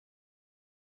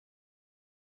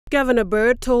Governor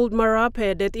Bird told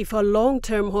Marape that if a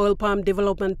long-term oil palm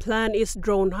development plan is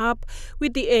drawn up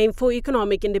with the aim for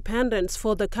economic independence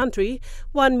for the country,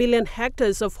 1 million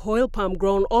hectares of oil palm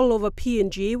grown all over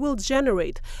PNG will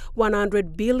generate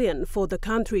 100 billion for the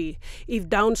country. If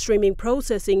downstreaming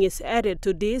processing is added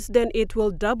to this, then it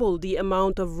will double the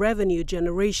amount of revenue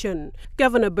generation.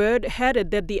 Governor Bird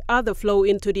added that the other flow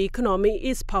into the economy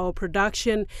is power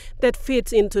production that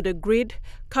fits into the grid,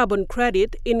 carbon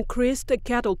credit, increased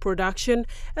cattle production,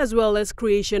 as well as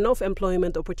creation of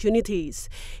employment opportunities.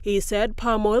 He said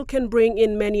palm oil can bring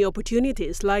in many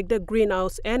opportunities like the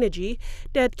greenhouse energy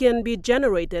that can be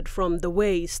generated from the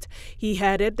waste. He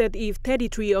added that if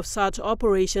 33 of such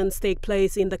operations take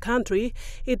place in the country,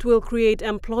 it will create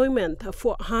employment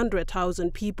for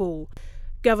 100,000 people.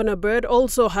 Governor Bird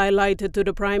also highlighted to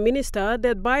the Prime Minister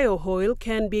that bio-oil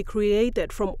can be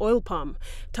created from oil palm.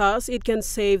 Thus, it can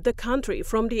save the country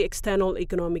from the external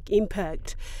economic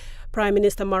impact. Prime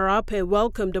Minister Marape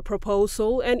welcomed the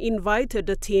proposal and invited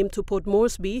the team to Port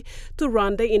Moresby to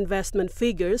run the investment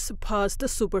figures past the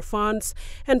super funds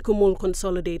and Kumul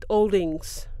consolidate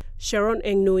holdings. Sharon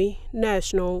Engnui,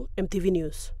 National EMTV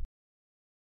News.